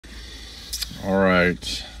All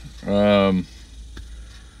right. I'm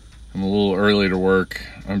a little early to work.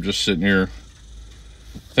 I'm just sitting here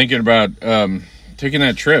thinking about taking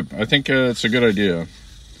that trip. I think it's a good idea.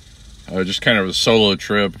 Just kind of a solo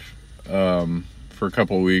trip for a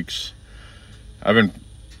couple of weeks.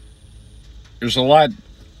 There's a lot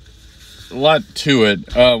to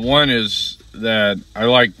it. One is that I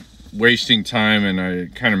like wasting time and I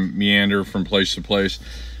kind of meander from place to place,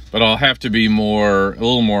 but I'll have to be a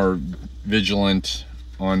little more vigilant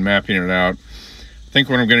on mapping it out. I think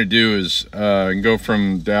what I'm going to do is go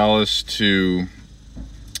from Dallas to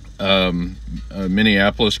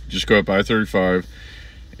Minneapolis, just go up I-35,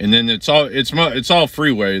 and then it's all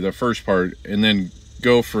freeway, the first part, and then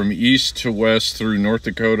go from east to west through North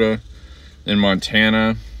Dakota, then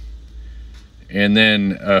Montana, and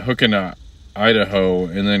then hook into Idaho,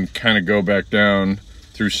 and then kind of go back down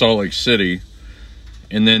through Salt Lake City.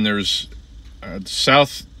 And then there's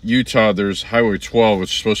South Utah, there's Highway 12,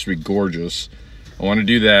 which is supposed to be gorgeous. I want to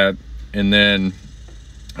do that, and then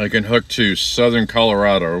I can hook to southern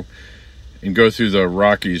Colorado and go through the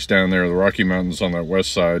Rockies down there, the Rocky Mountains on that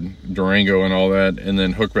west side, Durango and all that, and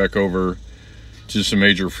then hook back over to some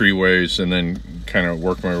major freeways and then kind of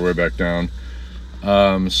work my way back down.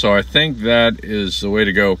 So I think that is the way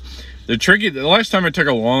to go. The last time I took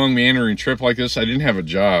a long meandering trip like this, I didn't have a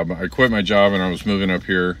job. I quit my job and I was moving up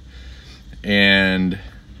here, and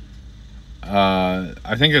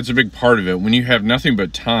I think that's a big part of it. When you have nothing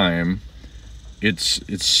but time,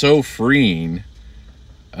 it's so freeing.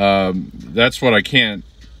 That's what I can't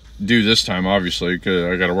do this time, obviously, because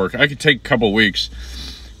I got to work. I could take a couple weeks,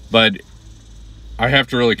 but I have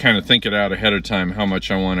to really kind of think it out ahead of time, how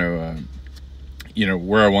much I want to,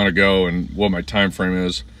 where I want to go and what my time frame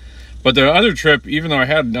is. But the other trip, even though I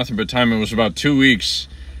had nothing but time, it was about 2 weeks,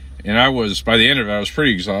 and by the end of it, I was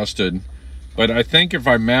pretty exhausted. But I think if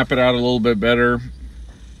I map it out a little bit better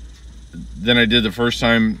than I did the first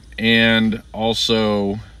time, and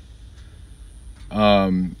also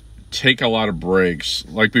take a lot of breaks.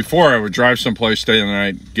 Like before, I would drive someplace, stay the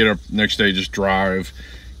night, get up next day, just drive,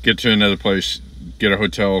 get to another place, get a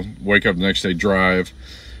hotel, wake up the next day, drive.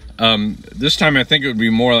 This time I think it would be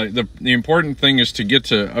more like the important thing is to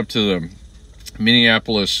get up to the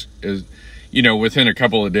Minneapolis within a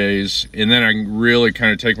couple of days, and then I can really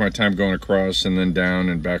kind of take my time going across and then down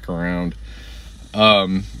and back around.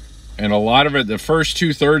 And a lot of it, the first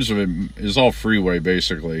 2/3 of it is all freeway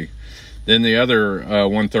basically. Then the other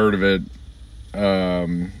 1/3 of it,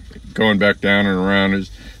 going back down and around,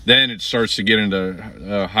 then it starts to get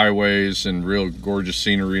into highways and real gorgeous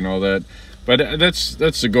scenery and all that. But that's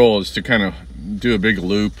the goal, is to kind of do a big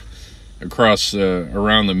loop across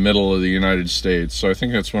around the middle of the United States. So I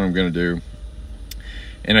think that's what I'm going to do.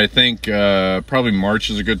 And I think probably March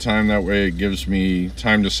is a good time. That way it gives me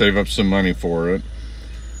time to save up some money for it.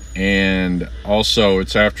 And also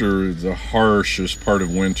it's after the harshest part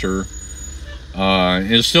of winter.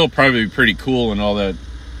 It'll still probably be pretty cool and all that,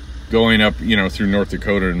 going up, through North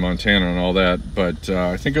Dakota and Montana and all that. But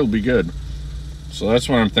I think it'll be good. So that's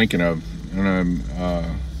what I'm thinking of. And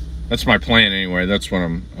that's my plan anyway. That's what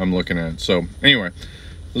I'm looking at. So anyway,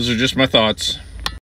 those are just my thoughts.